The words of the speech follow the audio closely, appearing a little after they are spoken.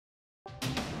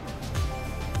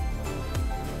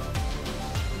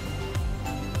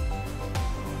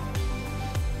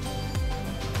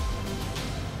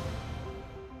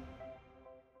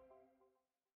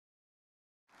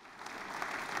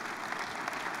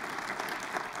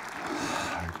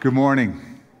Good morning.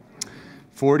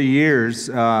 40 years,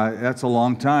 that's a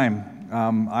long time.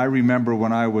 I remember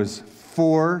when I was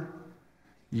 4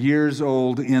 years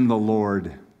old in the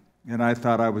Lord, and I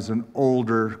thought I was an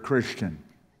older Christian.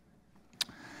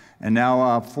 And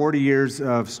now 40 years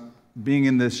of being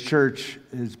in this church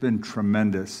has been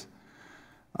tremendous.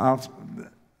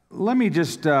 Let me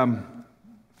just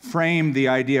frame the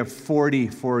idea of 40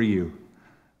 for you.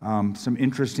 Some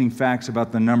interesting facts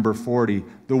about the number 40.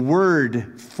 The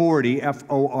word 40,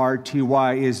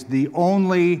 F-O-R-T-Y, is the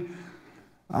only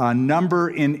number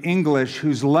in English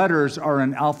whose letters are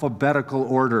in alphabetical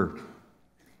order.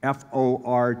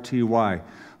 F-O-R-T-Y.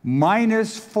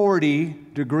 Minus 40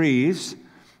 degrees,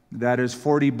 that is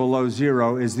 40 below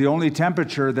zero, is the only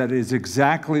temperature that is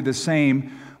exactly the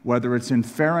same, whether it's in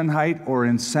Fahrenheit or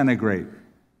in centigrade.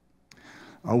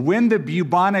 When the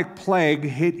bubonic plague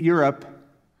hit Europe,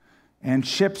 and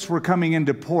ships were coming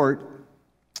into port,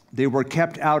 they were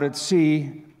kept out at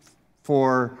sea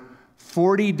for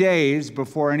 40 days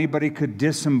before anybody could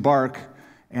disembark.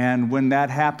 And when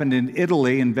that happened in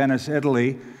Italy, in Venice,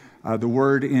 Italy, the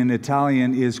word in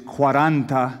Italian is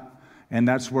quaranta, and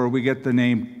that's where we get the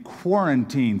name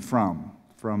quarantine from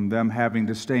them having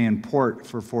to stay in port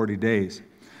for 40 days.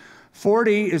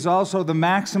 40 is also the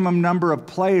maximum number of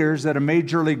players that a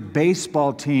Major League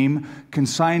Baseball team can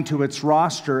sign to its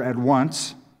roster at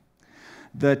once.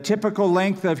 The typical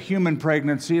length of human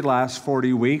pregnancy lasts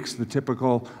 40 weeks. The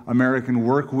typical American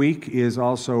work week is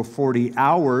also 40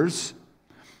 hours.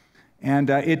 And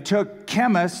it took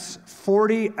chemists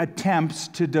 40 attempts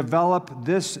to develop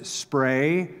this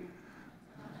spray,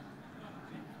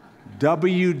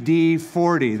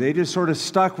 WD-40. They just sort of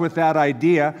stuck with that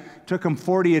idea. Took them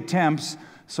 40 attempts,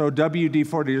 so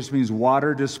WD-40 just means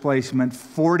water displacement,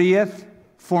 40th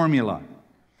formula.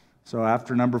 So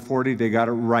after number 40, they got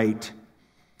it right.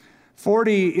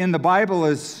 40 in the Bible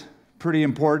is pretty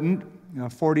important.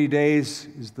 40 days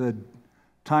is the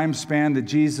time span that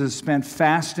Jesus spent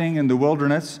fasting in the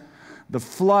wilderness. The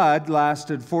flood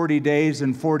lasted 40 days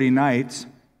and 40 nights.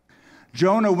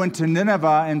 Jonah went to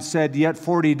Nineveh and said, "Yet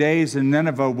 40 days and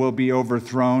Nineveh will be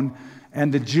overthrown."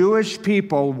 And the Jewish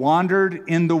people wandered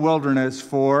in the wilderness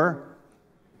for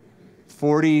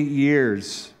 40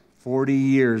 years. 40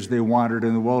 years they wandered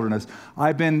in the wilderness.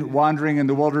 I've been wandering in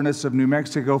the wilderness of New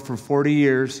Mexico for 40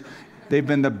 years. They've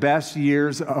been the best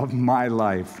years of my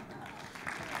life.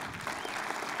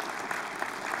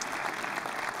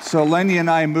 So Lenny and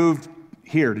I moved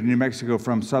here to New Mexico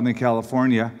from Southern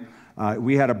California.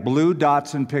 We had a blue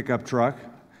Datsun pickup truck.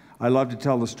 I love to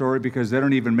tell the story because they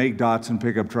don't even make Datsun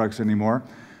pickup trucks anymore.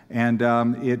 And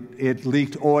it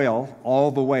leaked oil all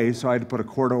the way, so I had to put a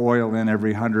quart of oil in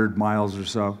every 100 miles or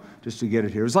so just to get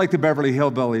it here. It was like the Beverly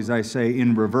Hillbillies, I say,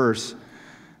 in reverse.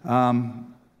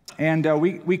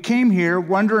 We came here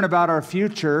wondering about our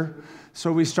future,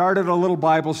 so we started a little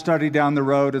Bible study down the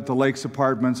road at the Lakes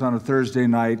Apartments on a Thursday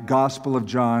night, Gospel of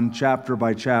John, chapter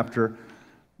by chapter.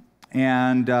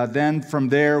 And then from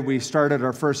there, we started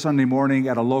our first Sunday morning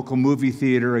at a local movie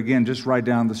theater, again, just right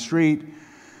down the street.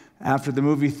 After the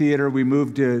movie theater, we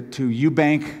moved to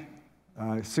Eubank,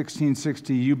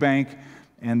 1660 Eubank,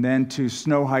 and then to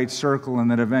Snow Heights Circle,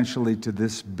 and then eventually to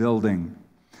this building.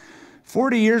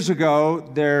 40 years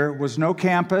ago, there was no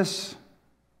campus,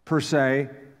 per se.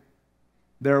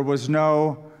 There was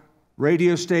no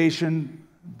radio station.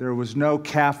 There was no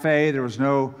cafe. There was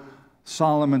no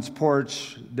Solomon's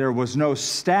porch. There was no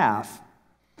staff,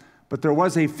 but there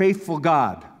was a faithful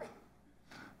God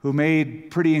who made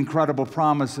pretty incredible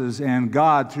promises, and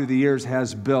God, through the years,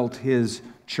 has built His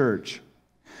church.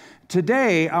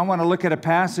 Today, I want to look at a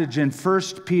passage in 1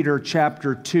 Peter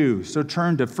chapter 2. So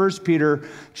turn to 1 Peter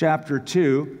chapter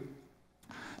 2,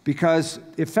 because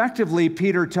effectively,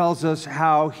 Peter tells us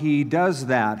how he does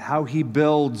that, how he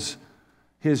builds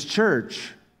his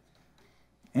church.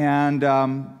 And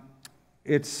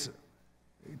it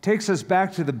takes us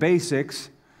back to the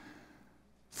basics.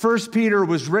 1 Peter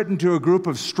was written to a group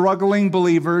of struggling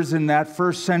believers in that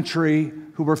first century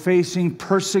who were facing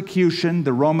persecution.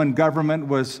 The Roman government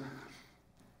was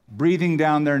breathing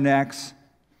down their necks.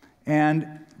 And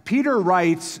Peter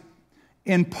writes,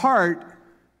 in part,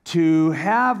 to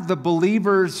have the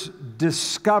believers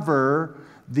discover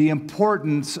the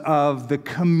importance of the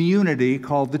community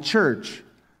called the church.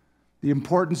 The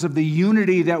importance of the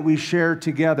unity that we share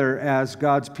together as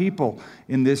God's people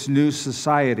in this new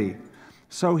society.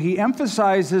 So he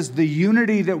emphasizes the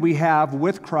unity that we have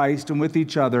with Christ and with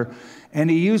each other, and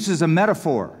he uses a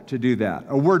metaphor to do that,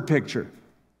 a word picture.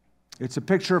 It's a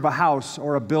picture of a house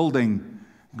or a building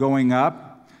going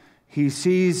up. He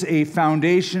sees a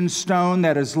foundation stone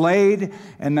that is laid,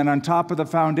 and then on top of the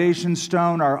foundation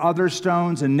stone are other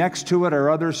stones, and next to it are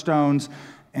other stones,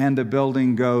 and the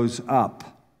building goes up.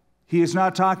 He is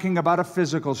not talking about a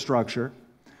physical structure.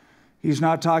 He's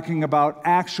not talking about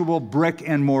actual brick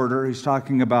and mortar. He's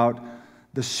talking about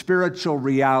the spiritual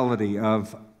reality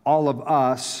of all of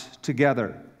us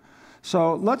together.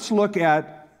 So let's look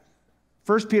at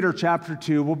 1 Peter chapter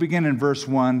 2. We'll begin in verse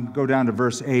 1, go down to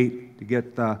verse 8 to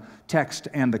get the text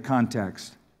and the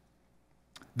context.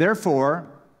 Therefore,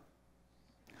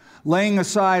 laying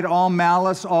aside all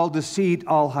malice, all deceit,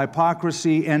 all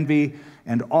hypocrisy, envy,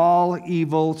 and all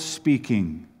evil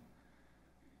speaking,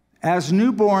 as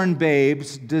newborn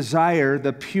babes desire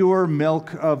the pure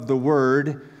milk of the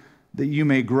word, that you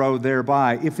may grow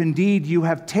thereby, if indeed you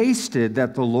have tasted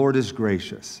that the Lord is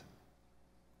gracious.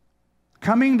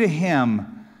 Coming to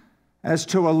him as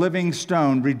to a living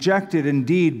stone, rejected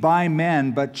indeed by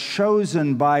men, but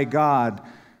chosen by God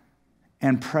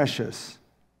and precious.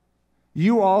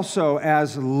 You also,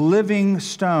 as living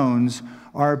stones,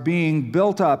 are being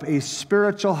built up a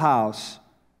spiritual house,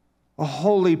 a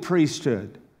holy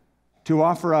priesthood, to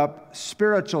offer up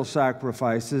spiritual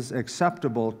sacrifices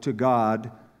acceptable to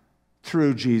God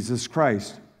through Jesus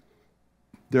Christ.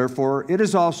 Therefore, it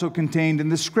is also contained in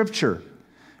the Scripture,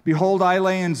 behold, I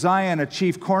lay in Zion a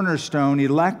chief cornerstone,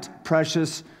 elect,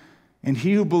 precious, and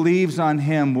he who believes on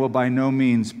him will by no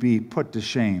means be put to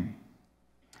shame.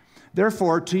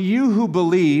 Therefore, to you who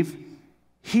believe,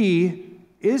 he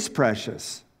is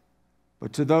precious.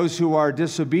 But to those who are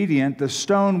disobedient, the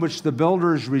stone which the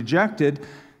builders rejected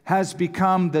has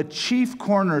become the chief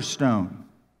cornerstone,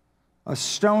 a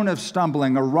stone of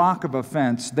stumbling, a rock of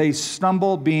offense. They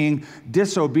stumble, being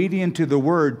disobedient to the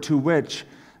word to which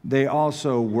they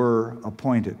also were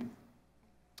appointed.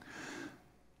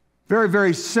 Very,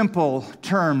 very simple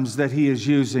terms that he is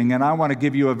using, and I want to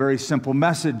give you a very simple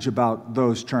message about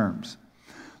those terms.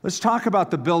 Let's talk about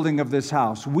the building of this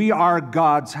house. We are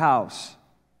God's house.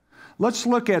 Let's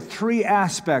look at three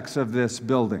aspects of this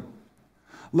building.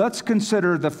 Let's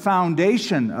consider the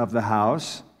foundation of the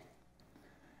house,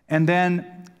 and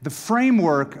then the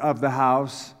framework of the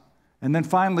house, and then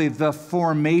finally the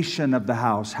formation of the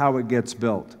house, how it gets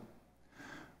built.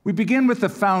 We begin with the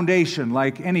foundation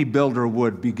like any builder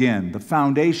would begin, the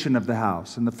foundation of the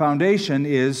house. And the foundation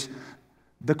is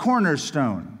the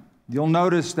cornerstone. You'll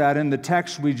notice that in the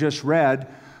text we just read,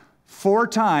 4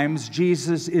 times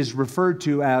Jesus is referred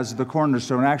to as the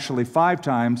cornerstone, actually 5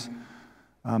 times,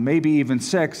 maybe even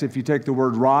 6 if you take the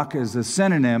word rock as a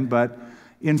synonym, but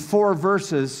in 4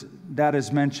 verses, that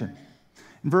is mentioned.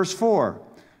 In verse 4,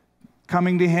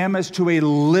 coming to him as to a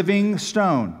living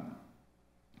stone.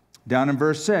 Down in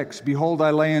verse 6, behold,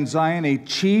 I lay in Zion a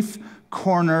chief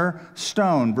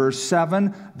cornerstone. Verse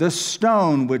 7, the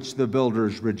stone which the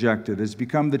builders rejected has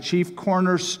become the chief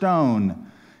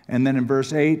cornerstone. And then in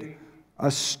verse 8, a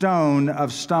stone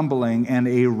of stumbling and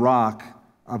a rock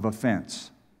of offense.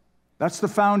 That's the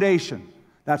foundation.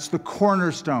 That's the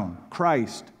cornerstone,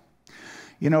 Christ.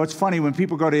 You know, it's funny, when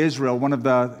people go to Israel,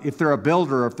 if they're a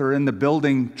builder, if they're in the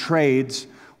building trades,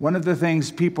 one of the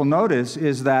things people notice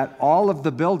is that all of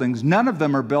the buildings, none of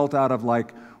them are built out of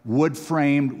like wood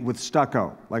framed with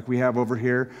stucco, like we have over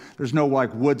here. There's no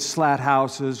like wood slat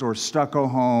houses or stucco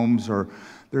homes, or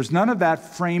there's none of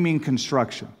that framing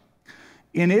construction.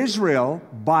 In Israel,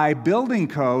 by building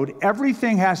code,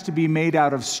 everything has to be made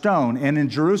out of stone, and in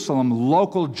Jerusalem,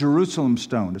 local Jerusalem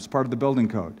stone. It's part of the building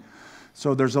code.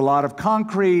 So there's a lot of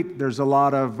concrete, there's a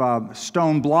lot of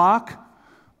stone block.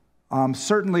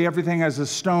 Certainly everything has a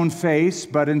stone face,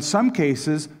 but in some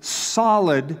cases,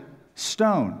 solid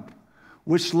stone,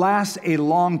 which lasts a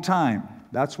long time.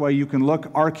 That's why you can look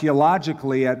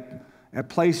archaeologically at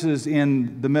places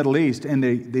in the Middle East, and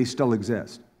they still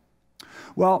exist.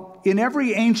 Well, in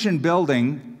every ancient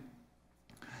building,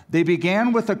 they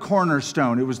began with a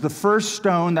cornerstone. It was the first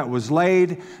stone that was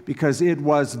laid because it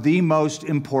was the most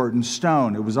important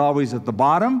stone. It was always at the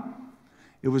bottom.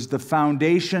 It was the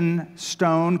foundation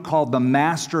stone called the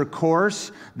master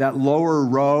course, that lower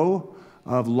row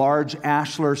of large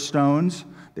ashlar stones.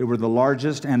 They were the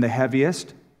largest and the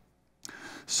heaviest.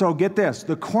 So get this,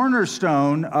 the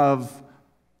cornerstone of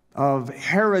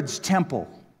Herod's temple.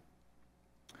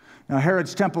 Now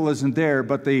Herod's temple isn't there,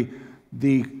 but the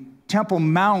Temple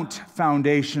Mount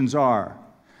foundations are.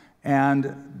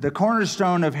 And the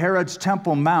cornerstone of Herod's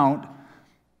Temple Mount,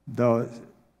 the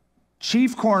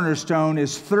chief cornerstone,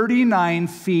 is 39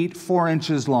 feet 4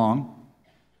 inches long,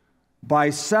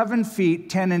 by 7 feet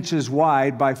 10 inches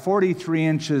wide, by 43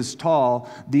 inches tall.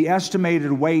 The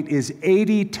estimated weight is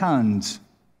 80 tons.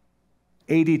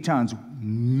 80 tons.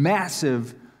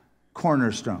 Massive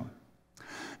cornerstone.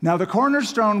 Now, the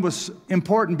cornerstone was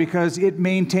important because it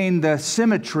maintained the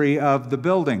symmetry of the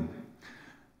building.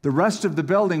 The rest of the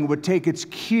building would take its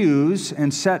cues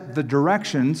and set the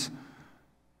directions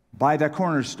by that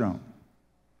cornerstone.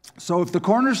 So if the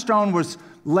cornerstone was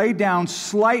laid down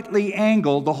slightly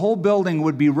angled, the whole building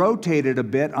would be rotated a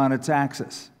bit on its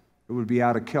axis. It would be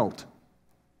out of kilt.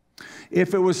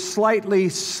 If it was slightly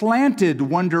slanted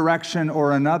one direction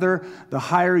or another, the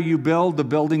higher you build, the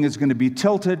building is going to be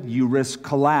tilted. You risk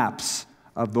collapse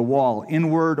of the wall,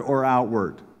 inward or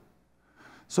outward.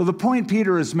 So the point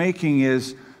Peter is making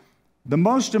is the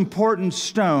most important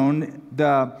stone,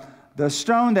 the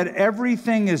stone that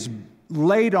everything is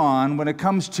laid on when it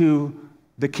comes to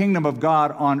the kingdom of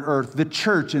God on earth, the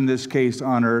church in this case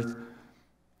on earth,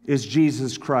 is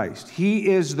Jesus Christ. He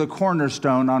is the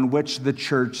cornerstone on which the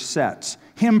church sets.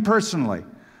 Him personally.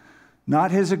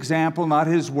 Not his example, not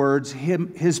his words,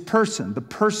 his person, the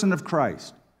person of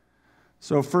Christ.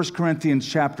 So 1 Corinthians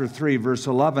chapter 3, verse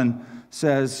 11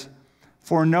 says,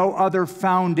 "For no other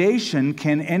foundation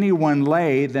can anyone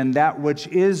lay than that which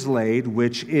is laid,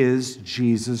 which is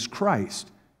Jesus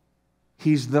Christ."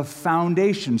 He's the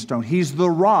foundation stone. He's the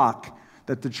rock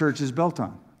that the church is built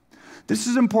on. This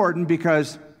is important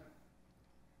because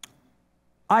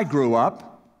I grew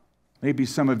up, maybe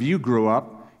some of you grew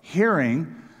up,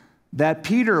 hearing that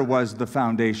Peter was the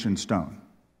foundation stone.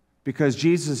 Because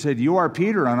Jesus said, "You are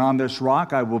Peter, and on this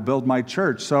rock I will build my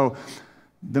church." So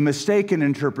the mistaken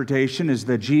interpretation is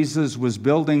that Jesus was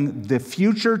building the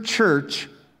future church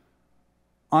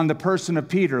on the person of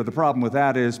Peter. The problem with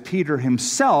that is Peter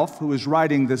himself, who is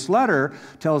writing this letter,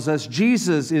 tells us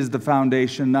Jesus is the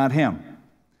foundation, not him.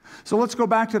 So let's go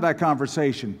back to that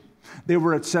conversation. They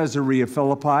were at Caesarea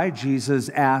Philippi. Jesus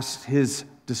asked his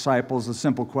disciples a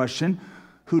simple question: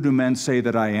 "Who do men say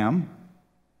that I am?"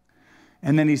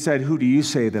 And then he said, "Who do you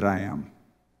say that I am?"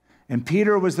 And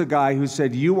Peter was the guy who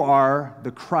said, "You are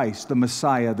the Christ, the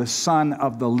Messiah, the Son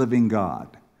of the living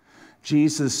God."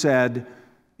 Jesus said,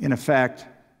 in effect,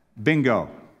 bingo,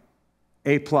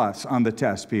 A+ on the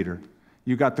test, Peter.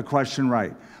 You got the question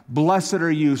right. "Blessed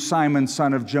are you, Simon,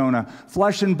 son of Jonah.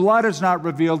 Flesh and blood has not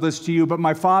revealed this to you, but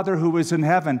my Father who is in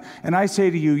heaven. And I say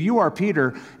to you, you are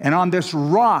Peter, and on this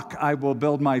rock I will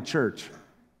build my church."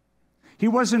 He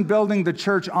wasn't building the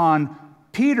church on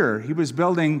Peter. He was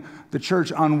building the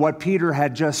church on what Peter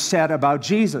had just said about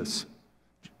Jesus.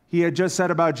 He had just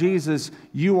said about Jesus,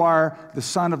 "You are the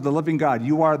Son of the living God.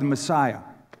 You are the Messiah."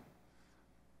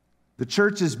 The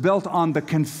church is built on the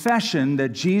confession that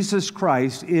Jesus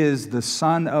Christ is the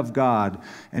Son of God,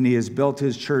 and he has built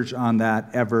his church on that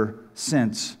ever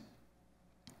since.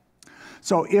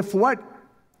 So if what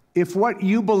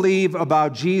you believe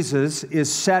about Jesus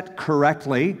is set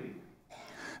correctly,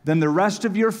 then the rest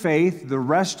of your faith, the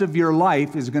rest of your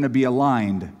life is going to be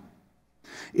aligned.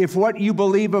 If what you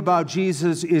believe about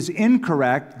Jesus is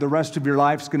incorrect, the rest of your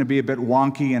life is going to be a bit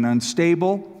wonky and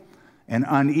unstable and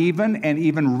uneven, and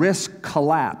even risk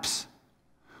collapse.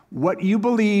 What you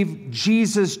believe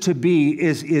Jesus to be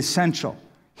is essential.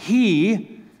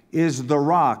 He is the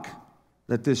rock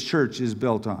that this church is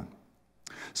built on.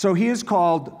 So he is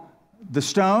called the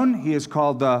stone, he is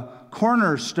called the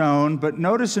cornerstone, but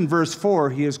notice in verse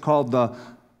 4, he is called the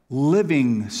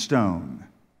living stone.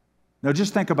 Now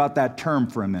just think about that term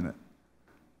for a minute.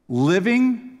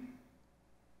 Living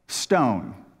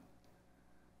stone.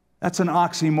 That's an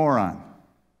oxymoron.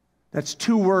 That's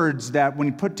two words that,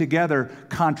 when put together,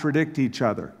 contradict each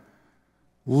other.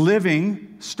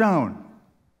 Living stone.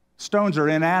 Stones are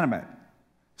inanimate.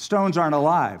 Stones aren't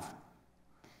alive.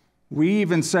 We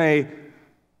even say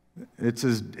it's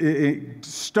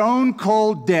stone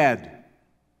cold dead,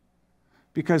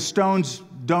 because stones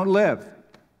don't live.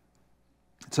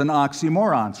 It's an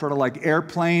oxymoron, sort of like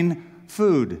airplane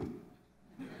food.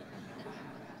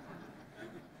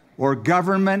 Or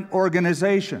government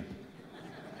organization.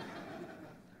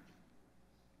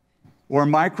 Or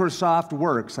Microsoft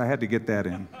Works. I had to get that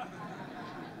in.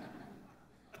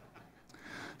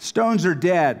 Stones are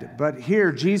dead, but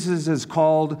here Jesus is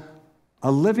called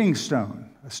a living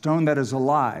stone, a stone that is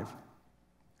alive.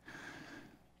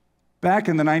 Back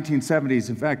in the 1970s,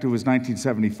 in fact, it was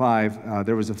 1975,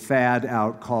 there was a fad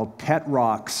out called pet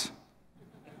rocks.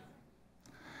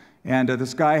 And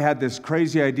this guy had this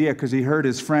crazy idea because he heard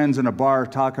his friends in a bar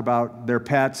talk about their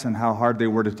pets and how hard they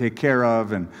were to take care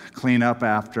of and clean up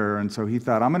after. And so he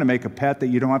thought, I'm going to make a pet that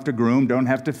you don't have to groom, don't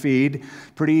have to feed,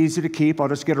 pretty easy to keep. I'll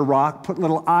just get a rock, put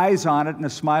little eyes on it and a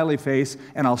smiley face,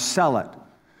 and I'll sell it.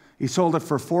 He sold it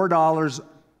for $4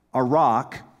 a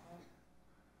rock,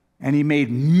 and he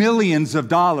made millions of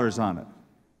dollars on it.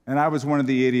 And I was one of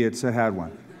the idiots that had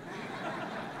one.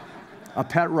 A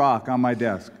pet rock on my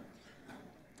desk.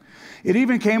 It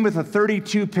even came with a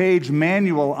 32-page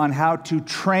manual on how to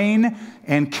train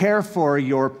and care for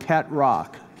your pet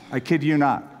rock. I kid you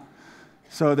not.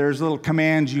 So there's little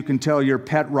commands you can tell your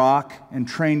pet rock and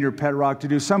train your pet rock to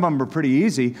do. Some of them are pretty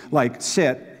easy, like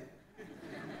sit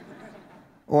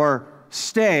or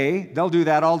stay. They'll do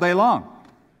that all day long.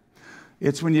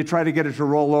 It's when you try to get it to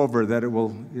roll over that it'll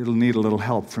need a little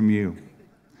help from you.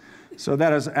 So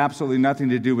that has absolutely nothing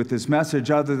to do with this message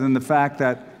other than the fact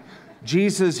that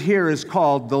Jesus here is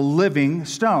called the living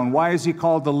stone. Why is he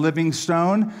called the living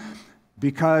stone?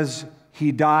 Because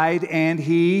he died and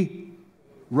he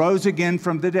rose again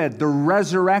from the dead. The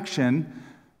resurrection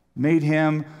made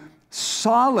him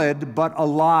solid but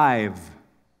alive.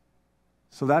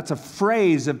 So that's a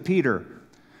phrase of Peter.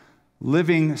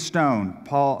 Living stone.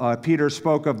 Peter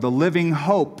spoke of the living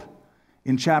hope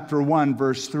in chapter 1,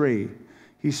 verse 3.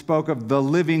 He spoke of the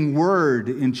living word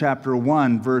in chapter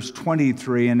 1, verse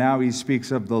 23, and now he speaks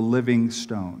of the living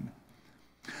stone.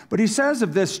 But he says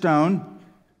of this stone,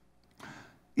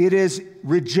 it is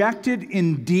rejected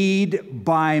indeed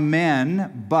by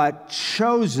men, but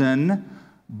chosen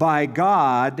by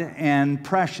God and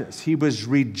precious. He was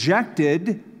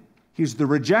rejected. He's the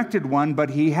rejected one,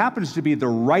 but he happens to be the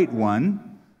right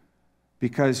one,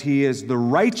 because he is the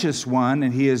righteous one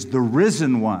and he is the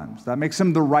risen one. So that makes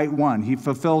him the right one. He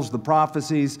fulfills the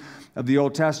prophecies of the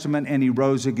Old Testament and he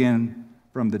rose again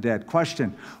from the dead.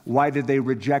 Question, why did they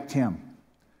reject him?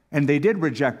 And they did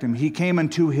reject him. He came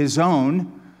unto his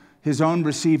own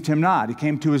received him not. He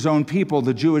came to his own people,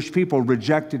 the Jewish people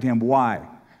rejected him. Why?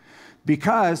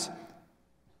 Because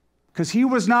he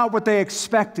was not what they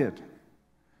expected.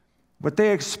 What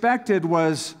they expected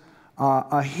was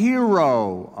a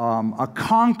hero, a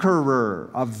conqueror,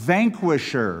 a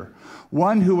vanquisher,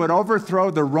 one who would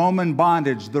overthrow the Roman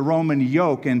bondage, the Roman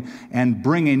yoke, and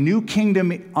bring a new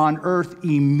kingdom on earth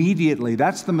immediately.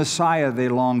 That's the Messiah they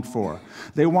longed for.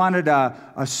 They wanted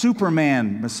a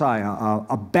Superman Messiah,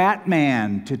 a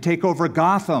Batman to take over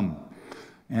Gotham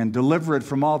and deliver it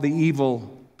from all the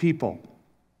evil people.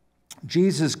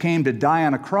 Jesus came to die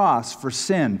on a cross for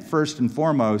sin, first and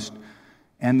foremost,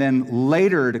 and then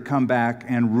later to come back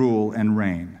and rule and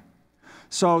reign.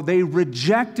 So they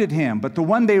rejected him, but the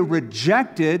one they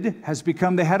rejected has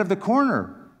become the head of the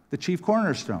corner, the chief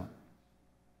cornerstone.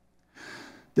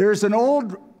 There's an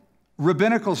old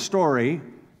rabbinical story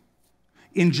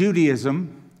in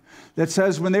Judaism that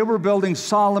says when they were building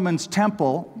Solomon's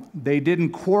temple, they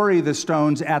didn't quarry the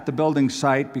stones at the building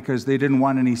site because they didn't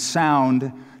want any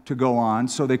sound to go on,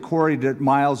 so they quarried it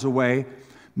miles away,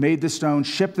 made the stones,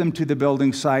 shipped them to the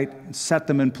building site, and set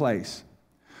them in place.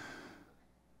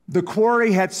 The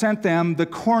quarry had sent them the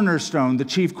cornerstone, the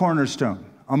chief cornerstone,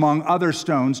 among other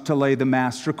stones to lay the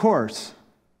master course,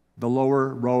 the lower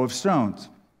row of stones.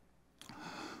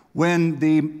 When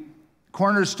the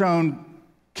cornerstone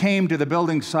came to the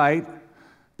building site,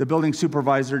 the building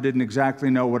supervisor didn't exactly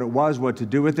know what it was, what to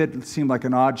do with it. It seemed like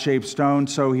an odd-shaped stone,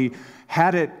 so he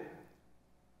had it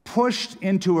pushed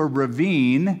into a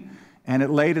ravine, and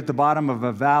it laid at the bottom of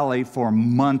a valley for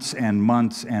months and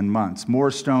months and months.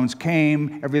 More stones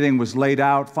came, everything was laid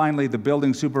out. Finally, the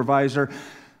building supervisor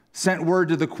sent word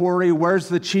to the quarry, "Where's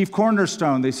the chief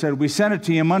cornerstone?" They said, "We sent it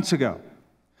to you months ago."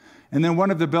 And then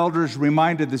one of the builders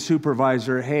reminded the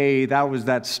supervisor, "Hey, that was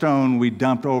that stone we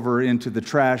dumped over into the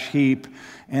trash heap,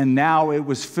 and now it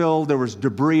was filled, there was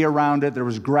debris around it, there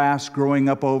was grass growing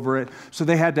up over it." So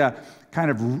they had to kind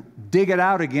of dig it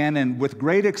out again and with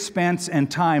great expense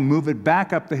and time move it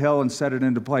back up the hill and set it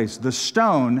into place. The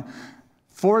stone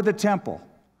for the temple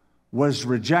was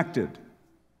rejected,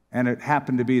 and it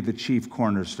happened to be the chief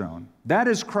cornerstone. That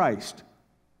is Christ.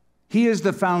 He is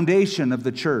the foundation of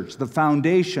the church, the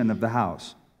foundation of the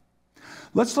house.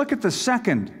 Let's look at the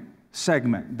second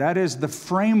segment. That is the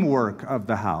framework of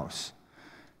the house.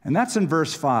 And that's in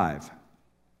verse 5.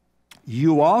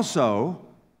 You also,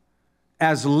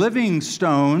 as living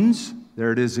stones,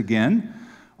 there it is again,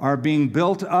 are being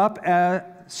built up a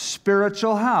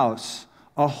spiritual house,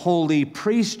 a holy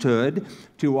priesthood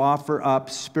to offer up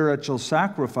spiritual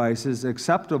sacrifices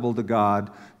acceptable to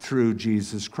God through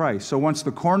Jesus Christ. So once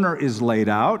the corner is laid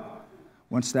out,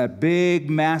 once that big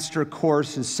master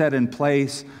course is set in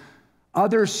place,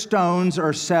 other stones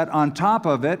are set on top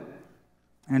of it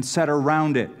and set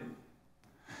around it.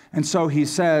 And so he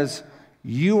says,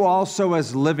 you also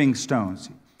as living stones.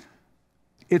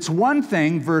 It's one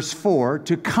thing, verse 4,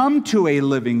 to come to a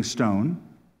living stone.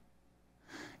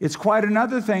 It's quite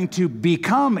another thing to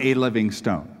become a living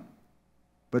stone.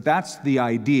 But that's the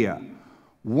idea.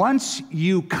 Once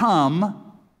you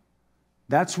come,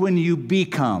 that's when you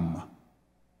become.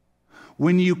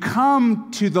 When you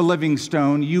come to the living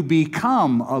stone, you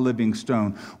become a living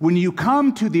stone. When you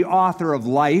come to the author of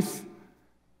life,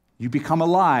 you become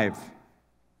alive.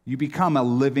 You become a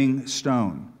living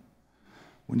stone.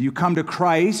 When you come to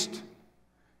Christ,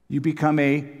 you become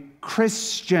a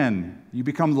Christian. You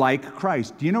become like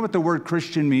Christ. Do you know what the word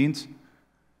Christian means?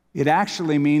 It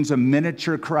actually means a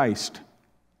miniature Christ.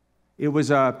 It was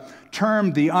a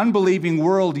term the unbelieving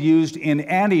world used in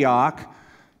Antioch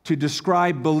to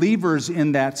describe believers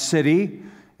in that city,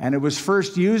 and it was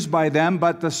first used by them,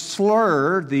 but the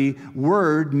slur, the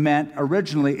word, meant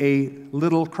originally a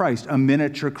little Christ, a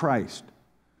miniature Christ.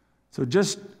 So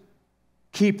just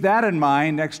keep that in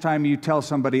mind next time you tell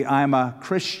somebody, I'm a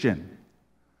Christian.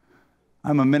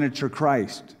 I'm a miniature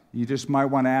Christ. You just might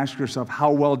want to ask yourself,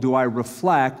 how well do I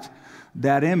reflect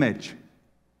that image,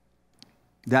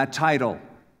 that title?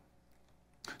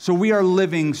 So we are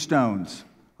living stones.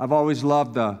 I've always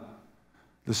loved the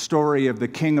story of the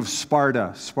king of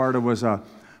Sparta. Sparta was a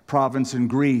province in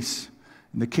Greece.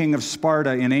 And the king of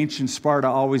Sparta in ancient Sparta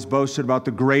always boasted about the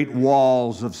great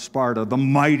walls of Sparta, the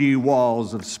mighty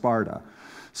walls of Sparta.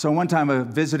 So one time a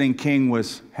visiting king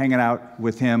was hanging out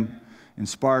with him in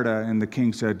Sparta, and the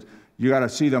king said, you got to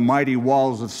see the mighty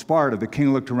walls of Sparta. The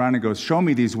king looked around and goes, show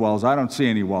me these walls. I don't see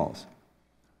any walls.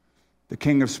 The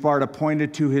king of Sparta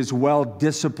pointed to his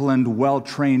well-disciplined,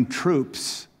 well-trained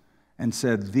troops and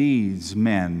said, these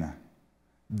men,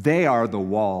 they are the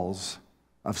walls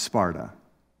of Sparta.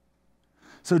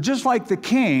 So just like the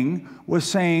king was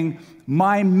saying,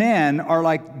 my men are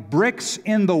like bricks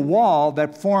in the wall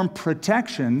that form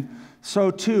protection,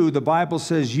 so too the Bible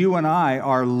says you and I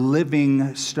are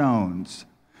living stones.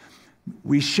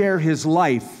 We share his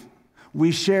life.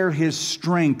 We share his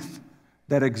strength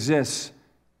that exists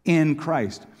in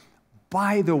Christ.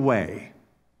 By the way,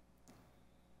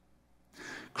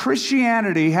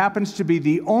 Christianity happens to be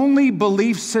the only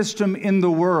belief system in the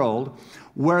world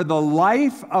where the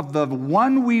life of the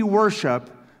one we worship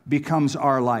becomes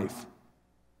our life.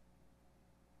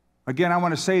 Again, I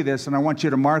want to say this, and I want you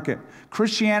to mark it.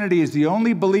 Christianity is the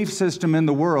only belief system in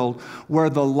the world where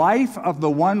the life of the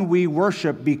one we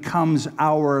worship becomes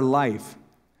our life.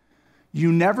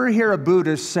 You never hear a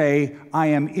Buddhist say, I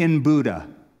am in Buddha.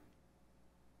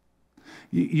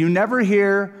 You never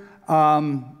hear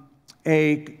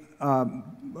a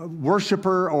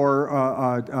worshiper or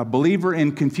a believer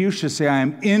in Confucius say, I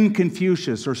am in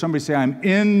Confucius, or somebody say, I'm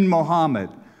in Muhammad.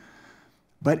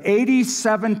 But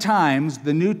 87 times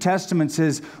the New Testament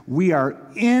says we are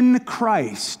in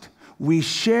Christ. We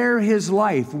share his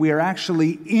life. We are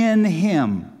actually in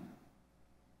him.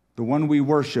 The one we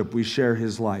worship, we share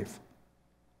his life.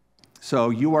 So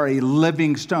you are a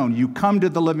living stone. You come to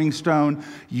the living stone,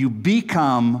 you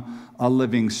become a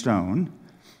living stone.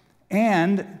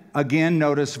 And again,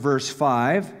 notice verse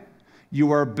 5,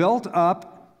 you are built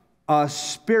up a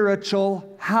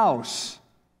spiritual house.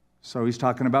 So he's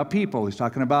talking about people. He's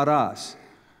talking about us.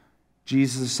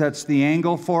 Jesus sets the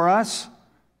angle for us.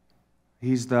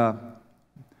 He's the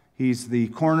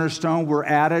cornerstone. We're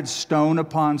added stone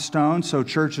upon stone. So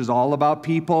church is all about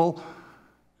people.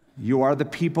 You are the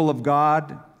people of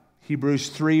God. Hebrews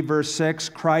 3, verse 6,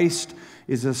 Christ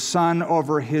is a son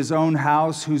over his own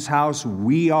house, whose house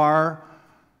we are.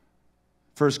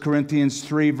 1 Corinthians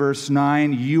 3, verse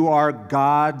 9, you are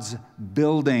God's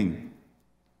building.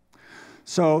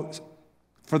 So,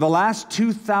 for the last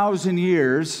 2,000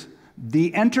 years,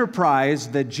 the enterprise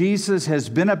that Jesus has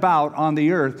been about on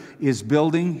the earth is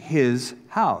building his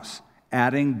house,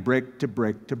 adding brick to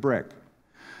brick to brick.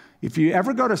 If you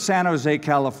ever go to San Jose,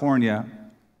 California,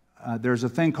 there's a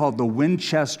thing called the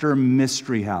Winchester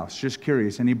Mystery House. Just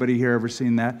curious, anybody here ever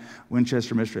seen that?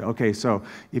 Winchester Mystery. Okay, so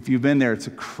if you've been there, it's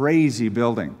a crazy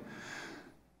building.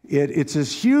 It's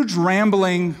this huge,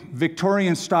 rambling,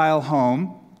 Victorian-style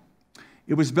home.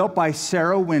 It was built by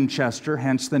Sarah Winchester,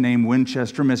 hence the name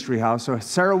Winchester Mystery House. So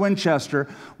Sarah Winchester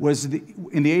was,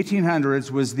 in the 1800s,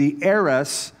 was the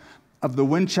heiress of the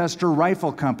Winchester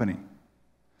Rifle Company.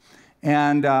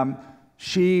 And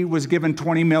she was given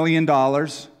 $20 million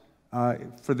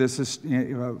for this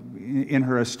in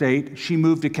her estate. She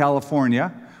moved to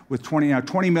California with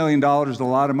 $20 million is a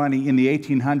lot of money. In the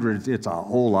 1800s, it's a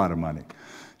whole lot of money.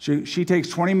 She takes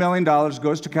 $20 million,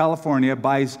 goes to California,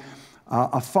 buys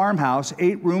a farmhouse,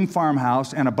 8-room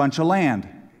farmhouse, and a bunch of land.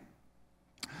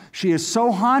 She is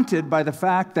so haunted by the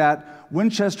fact that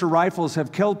Winchester rifles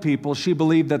have killed people, she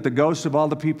believed that the ghosts of all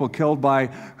the people killed by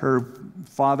her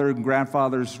father and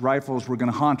grandfather's rifles were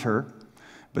going to haunt her.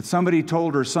 But somebody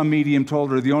told her, some medium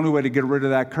told her, the only way to get rid of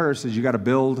that curse is you got to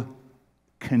build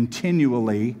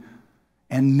continually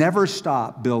and never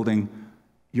stop building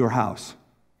your house.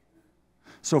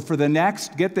 So for the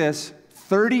next, get this,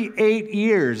 38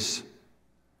 years,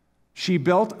 she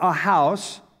built a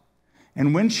house,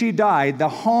 and when she died, the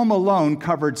home alone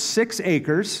covered 6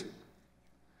 acres,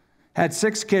 had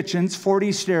 6 kitchens,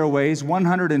 40 stairways,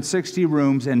 160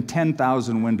 rooms, and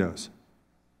 10,000 windows.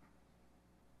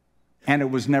 And it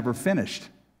was never finished.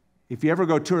 If you ever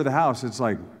go tour the house, it's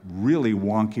like really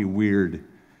wonky, weird.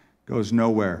 Goes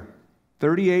nowhere.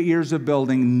 38 years of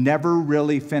building, never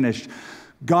really finished.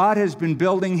 God has been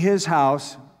building his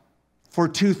house for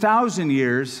 2,000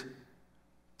 years,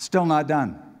 still not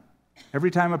done. Every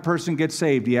time a person gets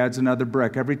saved, he adds another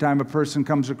brick. Every time a person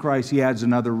comes to Christ, he adds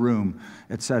another room,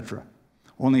 etc.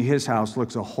 Only his house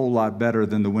looks a whole lot better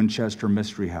than the Winchester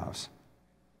Mystery House.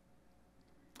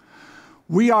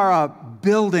 We are a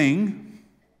building,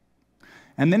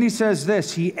 and then he says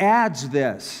this, he adds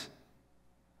this,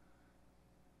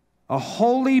 a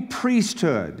holy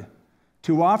priesthood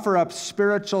to offer up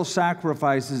spiritual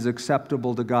sacrifices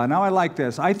acceptable to God. Now I like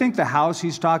this. I think the house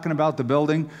he's talking about, the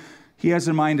building, he has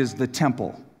in mind is the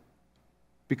temple,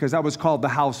 because that was called the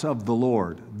house of the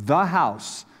Lord. The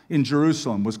house in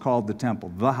Jerusalem was called the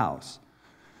temple, the house.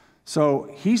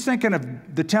 So he's thinking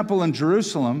of the temple in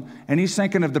Jerusalem, and he's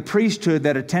thinking of the priesthood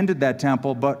that attended that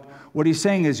temple, but what he's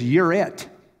saying is, you're it.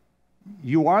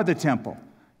 You are the temple.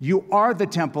 You are the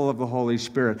temple of the Holy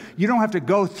Spirit. You don't have to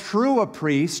go through a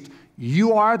priest.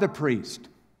 You are the priest.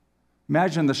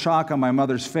 Imagine the shock on my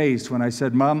mother's face when I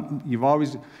said, Mom, you've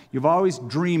always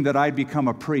dreamed that I'd become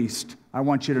a priest. I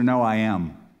want you to know I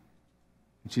am.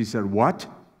 And she said, what?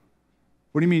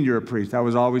 What do you mean you're a priest? That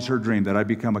was always her dream, that I'd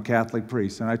become a Catholic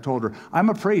priest. And I told her, I'm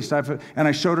a priest. And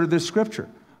I showed her this scripture.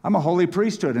 I'm a holy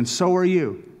priesthood, and so are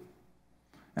you.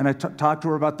 And I talked to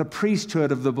her about the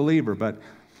priesthood of the believer, but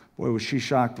boy, was she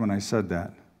shocked when I said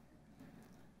that.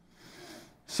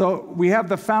 So we have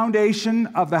the foundation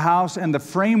of the house and the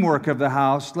framework of the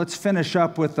house. Let's finish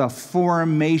up with the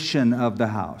formation of the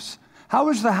house. How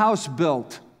is the house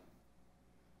built?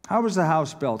 How is the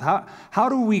house built? How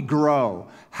do we grow?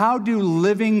 How do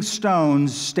living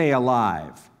stones stay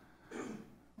alive?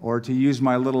 Or to use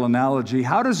my little analogy,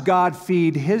 how does God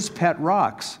feed his pet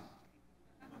rocks?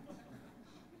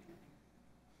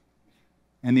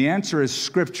 And the answer is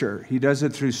Scripture. He does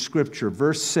it through Scripture.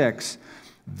 Verse 6,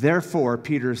 therefore,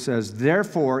 Peter says,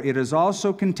 therefore it is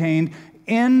also contained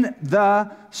in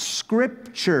the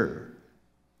Scripture.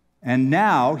 And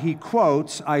now he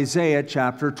quotes Isaiah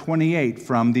chapter 28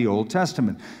 from the Old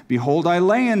Testament. Behold, I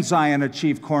lay in Zion a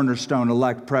chief cornerstone,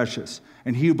 elect precious,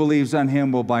 and he who believes on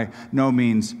him will by no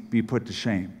means be put to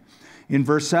shame. In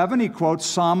verse 7, he quotes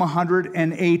Psalm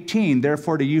 118,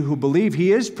 therefore to you who believe,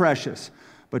 he is precious.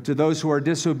 But to those who are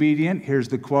disobedient, here's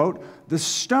the quote, the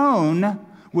stone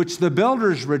which the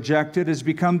builders rejected has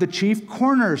become the chief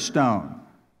cornerstone.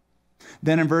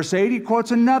 Then in verse 8, he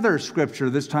quotes another scripture,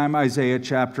 this time Isaiah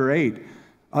chapter 8.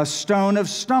 A stone of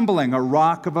stumbling, a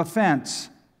rock of offense.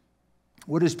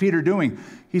 What is Peter doing?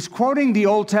 He's quoting the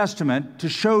Old Testament to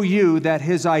show you that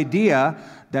his idea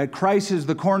that Christ is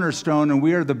the cornerstone and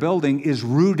we are the building is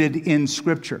rooted in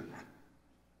Scripture.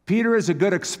 Peter is a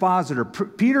good expositor.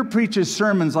 Peter preaches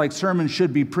sermons like sermons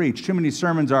should be preached. Too many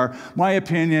sermons are my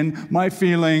opinion, my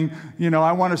feeling,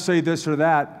 I want to say this or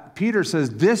that. Peter says,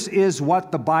 this is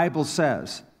what the Bible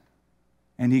says.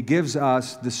 And he gives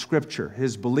us the Scripture.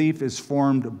 His belief is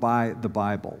formed by the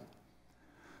Bible.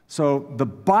 So the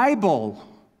Bible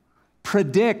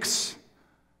predicts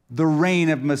the reign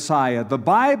of Messiah. The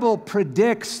Bible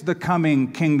predicts the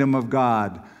coming kingdom of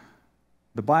God.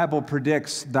 The Bible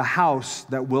predicts the house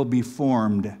that will be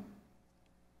formed.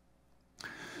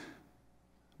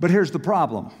 But here's the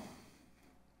problem.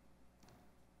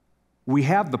 We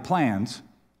have the plans.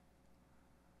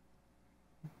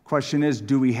 Question is,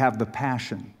 do we have the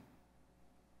passion?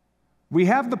 We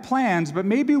have the plans, but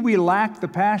maybe we lack the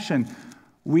passion.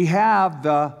 We have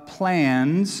the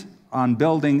plans on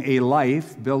building a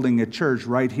life, building a church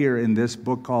right here in this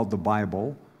book called the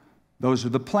Bible. Those are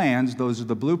the plans, those are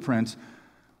the blueprints.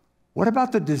 What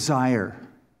about the desire,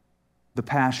 the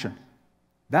passion?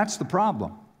 That's the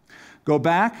problem. Go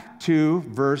back to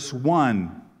verse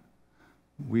 1.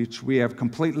 Which we have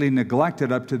completely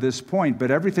neglected up to this point, but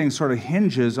everything sort of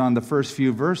hinges on the first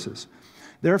few verses.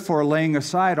 Therefore, laying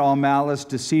aside all malice,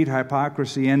 deceit,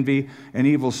 hypocrisy, envy, and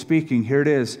evil speaking, here it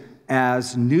is,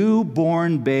 as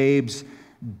newborn babes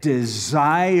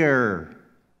desire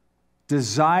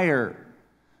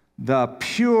the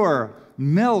pure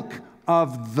milk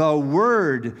of the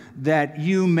word, that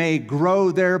you may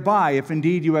grow thereby, if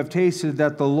indeed you have tasted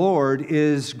that the Lord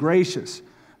is gracious.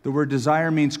 The word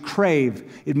desire means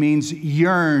crave. It means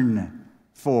yearn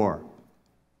for.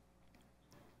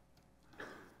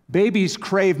 Babies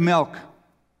crave milk,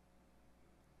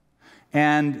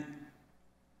 and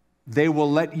they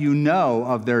will let you know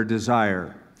of their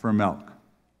desire for milk.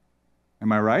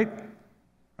 Am I right?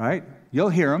 Right? You'll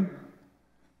hear them.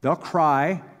 They'll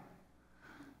cry.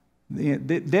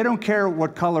 They don't care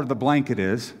what color the blanket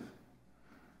is.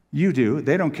 You do.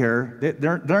 They don't care.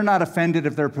 They're not offended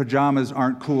if their pajamas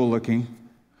aren't cool looking.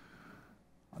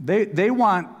 They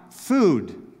want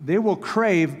food. They will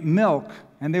crave milk,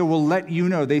 and they will let you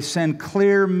know. They send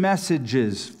clear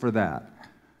messages for that.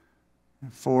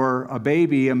 For a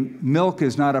baby, milk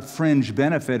is not a fringe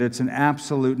benefit. It's an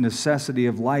absolute necessity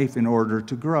of life in order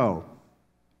to grow.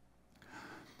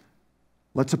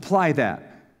 Let's apply that.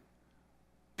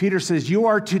 Peter says, you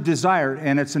are to desire,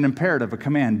 and it's an imperative, a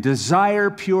command, desire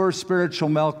pure spiritual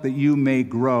milk that you may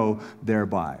grow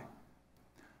thereby.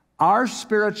 Our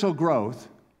spiritual growth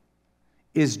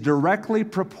is directly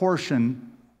proportional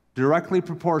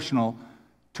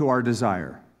to our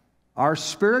desire. Our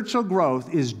spiritual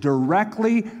growth is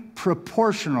directly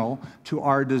proportional to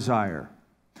our desire.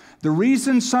 The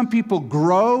reason some people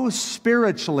grow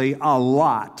spiritually a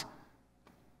lot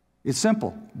is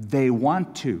simple. They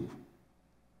want to.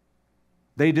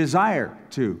 They desire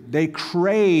to. They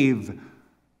crave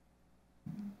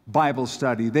Bible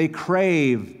study. They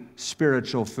crave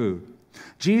spiritual food.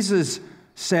 Jesus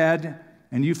said,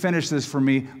 and you finish this for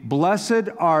me, blessed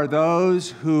are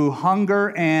those who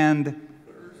hunger and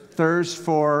thirst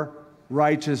for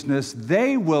righteousness.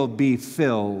 They will be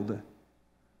filled.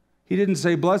 He didn't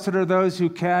say, blessed are those who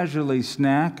casually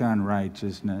snack on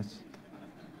righteousness.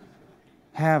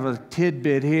 Have a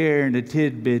tidbit here and a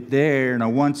tidbit there and a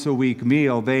once-a-week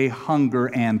meal. They hunger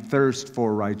and thirst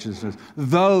for righteousness.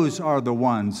 Those are the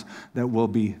ones that will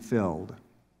be filled.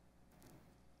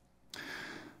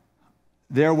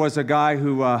 There was a guy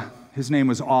who, his name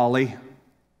was Ollie.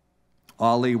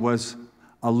 Ollie was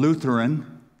a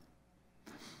Lutheran.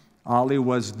 Ollie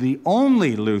was the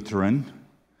only Lutheran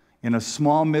in a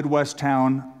small Midwest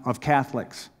town of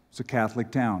Catholics. It's a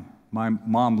Catholic town. My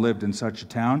mom lived in such a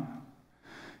town.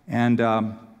 And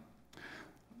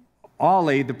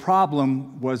Ollie, the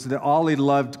problem was that Ollie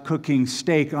loved cooking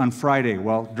steak on Friday.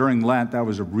 Well, during Lent, that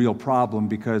was a real problem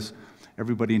because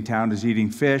everybody in town is eating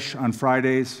fish on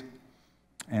Fridays.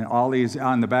 And Ollie is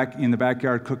in the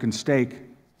backyard cooking steak.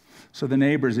 So the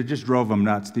neighbors, it just drove them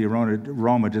nuts. The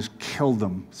aroma just killed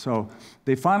them. So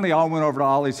they finally all went over to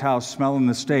Ollie's house smelling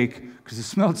the steak because it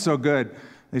smelled so good.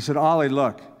 They said, Ollie,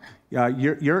 look,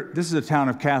 this is a town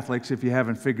of Catholics, if you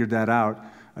haven't figured that out.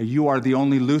 You are the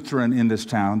only Lutheran in this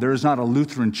town. There is not a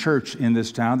Lutheran church in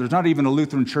this town. There's not even a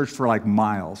Lutheran church for like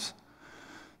miles.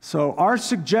 So our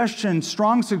suggestion,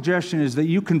 strong suggestion, is that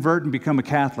you convert and become a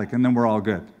Catholic, and then we're all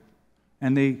good.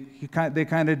 And they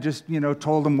kind of just,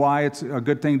 told him why it's a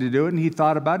good thing to do it, and he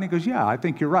thought about it, and he goes, yeah, I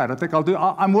think you're right.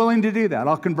 I'm willing to do that.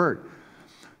 I'll convert.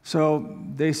 So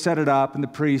they set it up, and the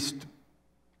priest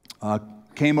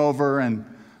came over, and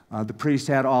the priest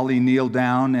had Ollie kneel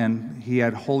down, and he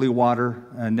had holy water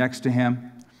next to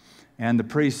him. And the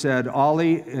priest said,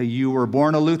 Ollie, you were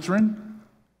born a Lutheran.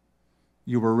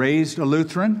 You were raised a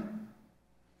Lutheran.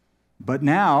 But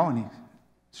now, and he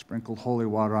sprinkled holy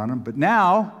water on him, but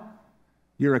now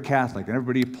you're a Catholic. And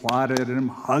everybody applauded and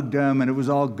hugged him, and it was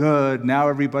all good. Now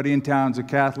everybody in town's a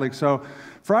Catholic. So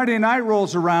Friday night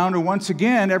rolls around, and once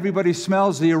again, everybody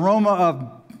smells the aroma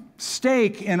of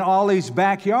steak in Ollie's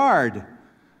backyard.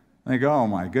 They go, oh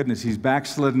my goodness, he's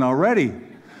backslidden already.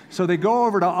 So they go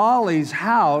over to Ollie's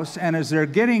house, and as they're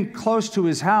getting close to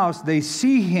his house, they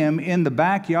see him in the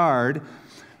backyard,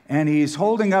 and he's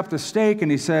holding up the steak,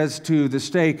 and he says to the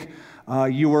steak,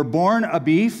 you were born a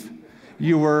beef,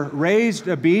 you were raised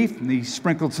a beef, and he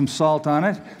sprinkled some salt on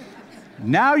it.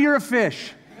 Now you're a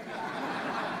fish.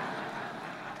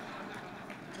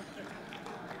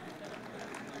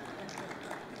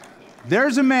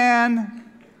 There's a man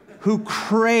who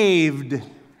craved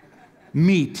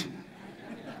meat.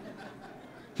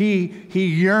 He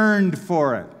yearned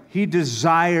for it. He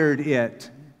desired it,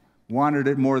 wanted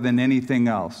it more than anything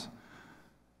else.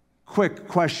 Quick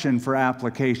question for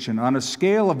application. On a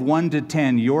scale of 1 to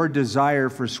 10, your desire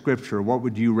for Scripture, what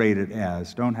would you rate it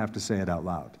as? Don't have to say it out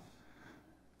loud.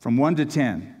 From 1 to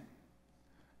 10.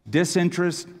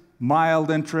 Disinterest,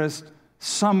 mild interest,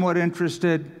 somewhat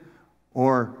interested,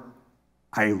 or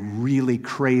I really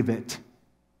crave it.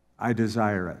 I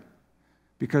desire it.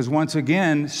 Because once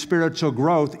again, spiritual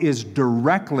growth is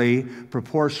directly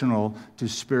proportional to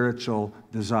spiritual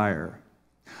desire.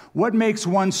 What makes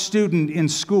one student in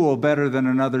school better than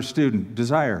another student?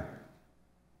 Desire.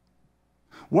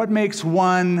 What makes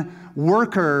one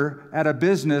worker at a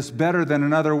business better than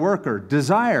another worker?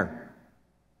 Desire.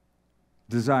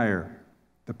 Desire.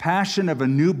 The passion of a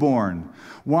newborn,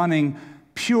 wanting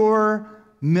pure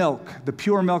milk, the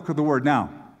pure milk of the Word. Now,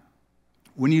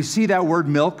 when you see that word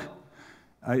milk,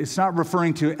 it's not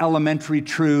referring to elementary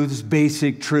truths,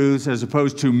 basic truths, as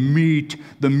opposed to meat,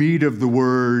 the meat of the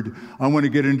Word. I want to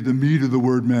get into the meat of the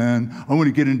Word, man. I want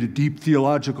to get into deep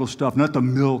theological stuff, not the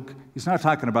milk. He's not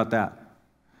talking about that.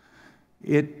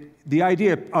 The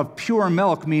idea of pure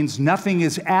milk means nothing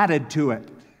is added to it.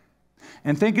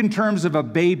 And think in terms of a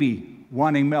baby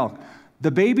wanting milk.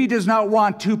 The baby does not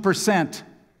want 2%.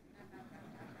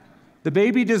 The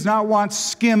baby does not want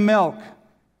skim milk.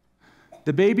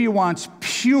 The baby wants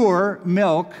pure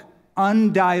milk,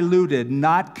 undiluted,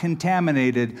 not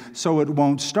contaminated, so it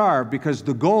won't starve, because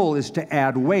the goal is to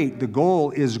add weight. The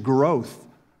goal is growth.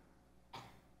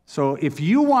 So if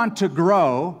you want to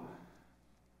grow,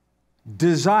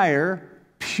 desire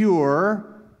pure,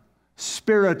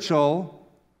 spiritual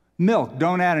milk.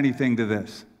 Don't add anything to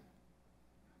this.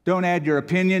 Don't add your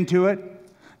opinion to it.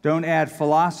 Don't add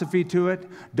philosophy to it.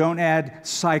 Don't add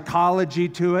psychology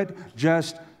to it.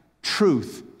 Just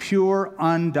truth, pure,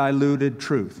 undiluted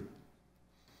truth.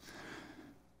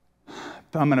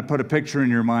 I'm going to put a picture in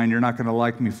your mind. You're not going to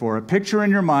like me for it. Picture in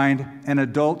your mind an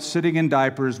adult sitting in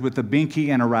diapers with a binky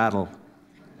and a rattle.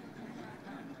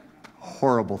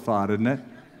 Horrible thought, isn't it?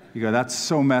 You go, that's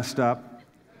so messed up.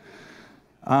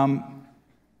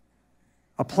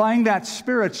 Applying that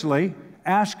spiritually,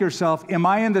 ask yourself, am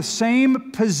I in the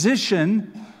same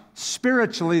position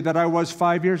spiritually that I was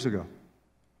 5 years ago?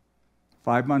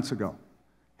 5 months ago?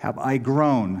 Have I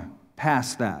grown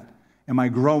past that? Am I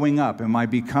growing up? Am I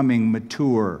becoming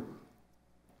mature?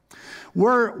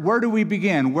 Where do we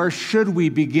begin? Where should we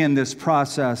begin this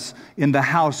process in the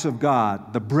house of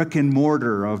God, the brick and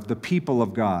mortar of the people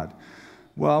of God?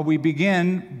 Well, we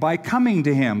begin by coming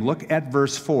to Him. Look at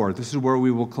verse 4. This is where we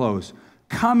will close.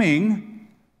 Coming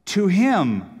to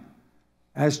Him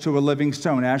as to a living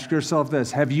stone. Ask yourself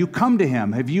this. Have you come to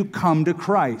Him? Have you come to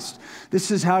Christ?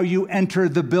 This is how you enter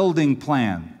the building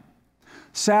plan.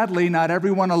 Sadly, not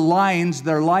everyone aligns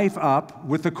their life up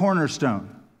with the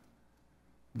cornerstone.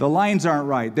 The lines aren't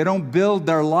right. They don't build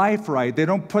their life right. They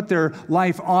don't put their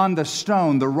life on the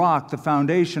stone, the rock, the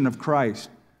foundation of Christ.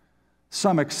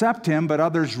 Some accept Him, but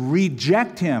others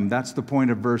reject Him. That's the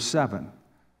point of verse 7.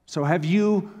 So have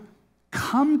you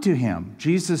come to Him?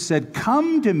 Jesus said,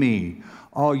 "Come to me,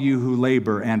 all you who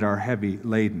labor and are heavy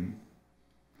laden."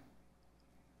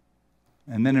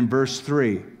 And then in verse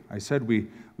 3, I said we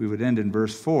would end in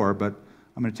verse 4, but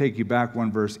I'm going to take you back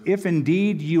one verse. If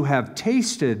indeed you have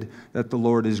tasted that the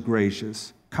Lord is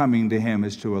gracious, coming to Him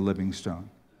as to a living stone.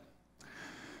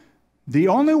 The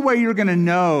only way you're going to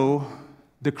know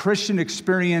the Christian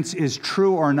experience is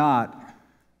true or not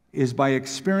is by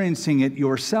experiencing it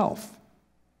yourself.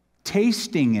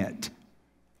 Tasting it.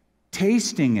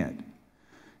 Tasting it.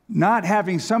 Not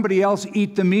having somebody else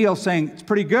eat the meal saying, "It's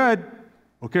pretty good."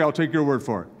 Okay, I'll take your word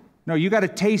for it. No, you got to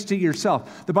taste it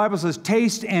yourself. The Bible says,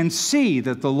 "Taste and see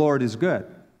that the Lord is good."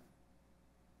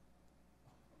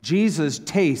 Jesus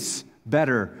tastes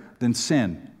better than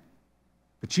sin.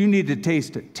 But you need to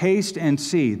taste it. Taste and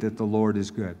see that the Lord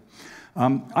is good.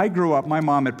 I grew up, my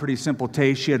mom had pretty simple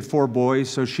taste. She had 4 boys,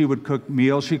 so she would cook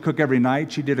meals. She'd cook every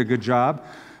night. She did a good job.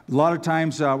 A lot of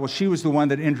times, she was the one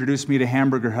that introduced me to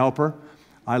Hamburger Helper.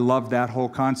 I loved that whole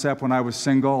concept. When I was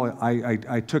single,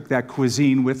 I took that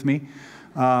cuisine with me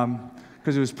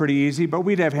because it was pretty easy. But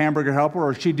we'd have Hamburger Helper,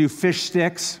 or she'd do fish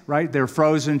sticks, right? They're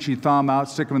frozen. She'd thaw them out,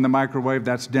 stick them in the microwave.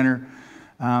 That's dinner.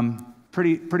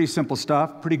 Pretty simple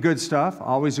stuff, pretty good stuff,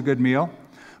 always a good meal.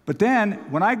 But then,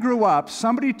 when I grew up,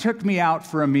 somebody took me out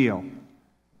for a meal.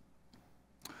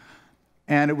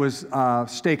 And it was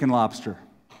steak and lobster.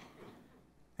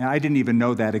 And I didn't even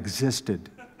know that existed.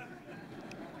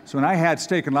 So when I had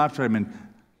steak and lobster, I mean,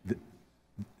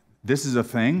 this is a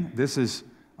thing. This is,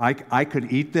 I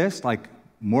could eat this like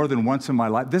more than once in my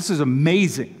life. This is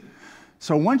amazing.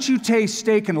 So once you taste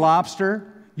steak and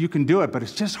lobster, you can do it, but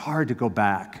it's just hard to go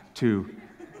back to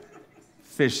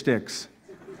fish sticks.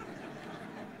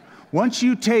 Once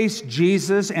you taste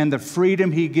Jesus and the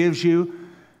freedom He gives you,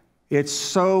 it's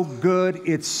so good,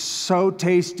 it's so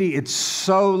tasty, it's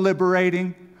so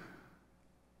liberating.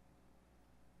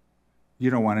 You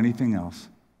don't want anything else.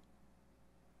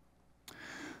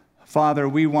 Father,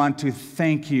 we want to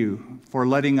thank You for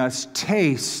letting us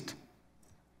taste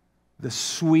the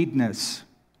sweetness,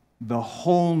 the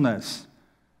wholeness,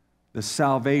 the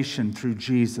salvation through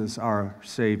Jesus, our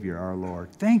Savior, our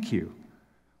Lord. Thank You.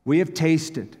 We have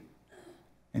tasted,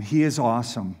 and He is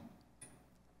awesome.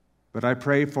 But I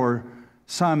pray for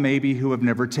some maybe who have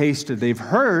never tasted. They've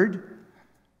heard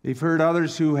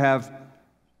others who have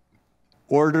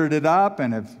ordered it up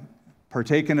and have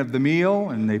partaken of the meal,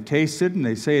 and they've tasted, and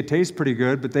they say it tastes pretty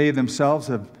good, but they themselves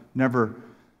have never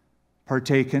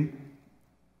partaken.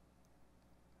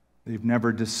 They've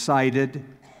never decided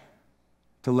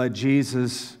to let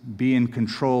Jesus be in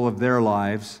control of their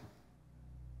lives.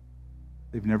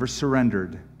 They've never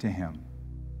surrendered to Him.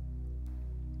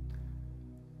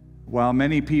 While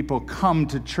many people come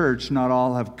to church, not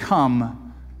all have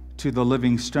come to the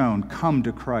living stone, come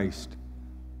to Christ.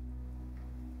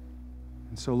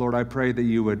 And so, Lord, I pray that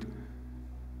you would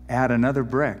add another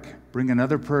brick, bring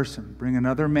another person, bring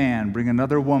another man, bring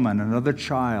another woman, another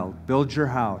child, build your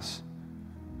house,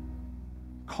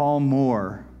 call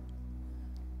more.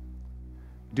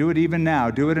 Do it even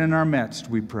now. Do it in our midst,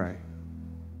 we pray.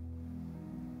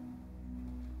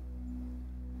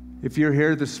 If you're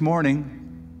here this morning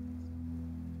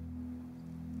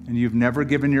and you've never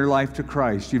given your life to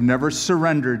Christ, you've never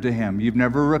surrendered to Him, you've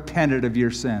never repented of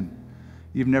your sin,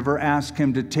 you've never asked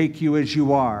Him to take you as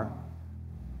you are,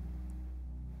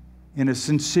 in a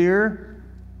sincere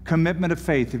commitment of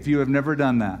faith, if you have never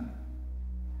done that,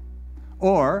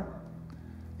 or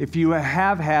if you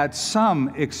have had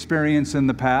some experience in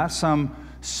the past, some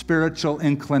spiritual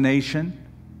inclination,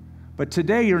 but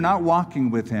today you're not walking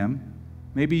with Him,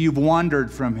 maybe you've wandered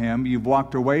from Him, you've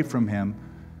walked away from Him,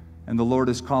 and the Lord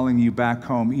is calling you back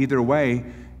home. Either way,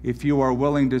 if you are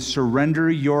willing to surrender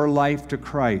your life to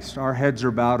Christ, our heads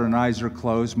are bowed and eyes are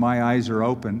closed, my eyes are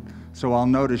open, so I'll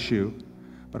notice you,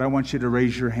 but I want you to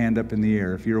raise your hand up in the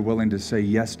air if you're willing to say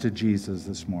yes to Jesus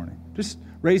this morning. Just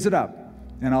raise it up.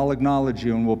 And I'll acknowledge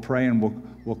you, and we'll pray, and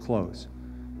we'll close.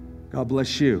 God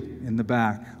bless you in the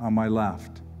back on my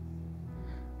left.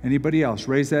 Anybody else?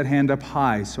 Raise that hand up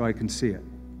high so I can see it.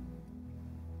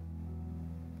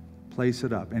 Place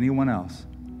it up. Anyone else?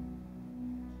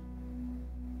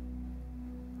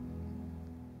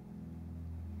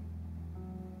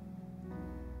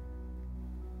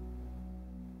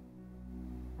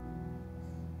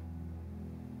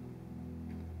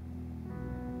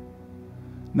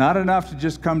 Not enough to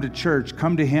just come to church.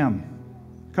 Come to Him.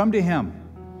 Come to Him.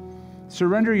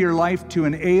 Surrender your life to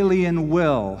an alien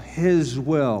will, His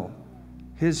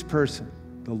person,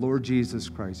 the Lord Jesus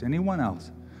Christ. Anyone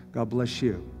else? God bless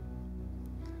you.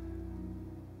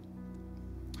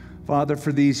 Father,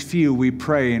 for these few we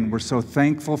pray, and we're so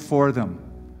thankful for them.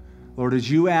 Lord,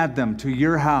 as you add them to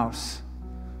your house,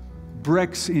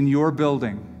 bricks in your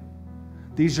building,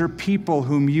 these are people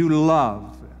whom you love.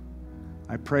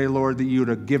 I pray, Lord, that you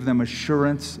would give them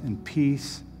assurance and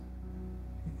peace.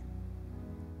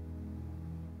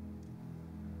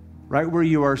 Right where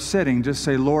you are sitting, just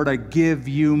say, Lord, I give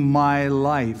you my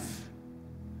life.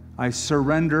 I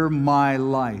surrender my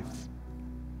life.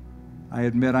 I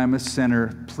admit I'm a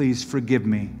sinner. Please forgive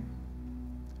me.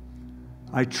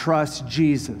 I trust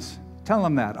Jesus. Tell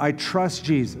him that. I trust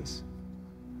Jesus,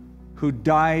 who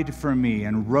died for me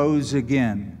and rose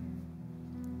again.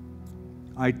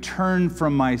 I turn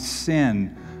from my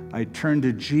sin. I turn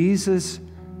to Jesus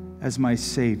as my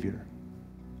Savior.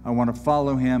 I want to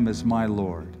follow Him as my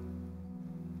Lord.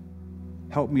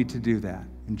 Help me to do that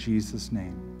in Jesus'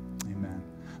 name. Amen.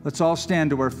 Let's all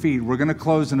stand to our feet. We're going to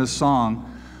close in a song.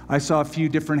 I saw a few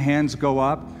different hands go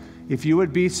up. If you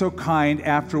would be so kind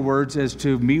afterwards as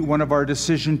to meet one of our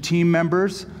decision team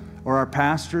members or our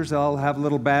pastors, they'll have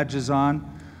little badges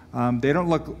on. They don't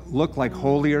look like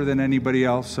holier than anybody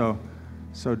else, so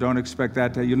don't expect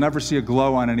that. You'll never see a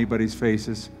glow on anybody's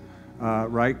faces.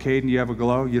 Right, Caden, you have a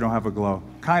glow? You don't have a glow.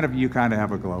 You kind of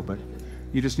have a glow, but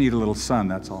you just need a little sun,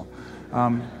 that's all.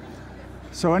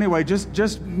 So anyway,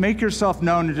 just make yourself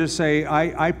known and just say,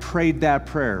 I prayed that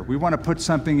prayer. We want to put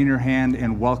something in your hand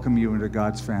and welcome you into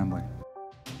God's family.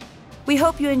 We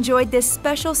hope you enjoyed this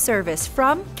special service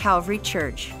from Calvary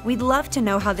Church. We'd love to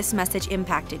know how this message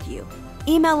impacted you.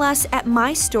 Email us at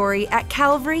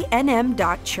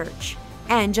mystory@calvarynm.church.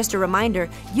 And just a reminder,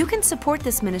 you can support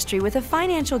this ministry with a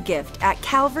financial gift at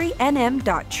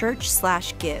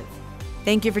calvarynm.church/give.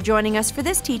 Thank you for joining us for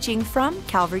this teaching from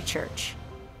Calvary Church.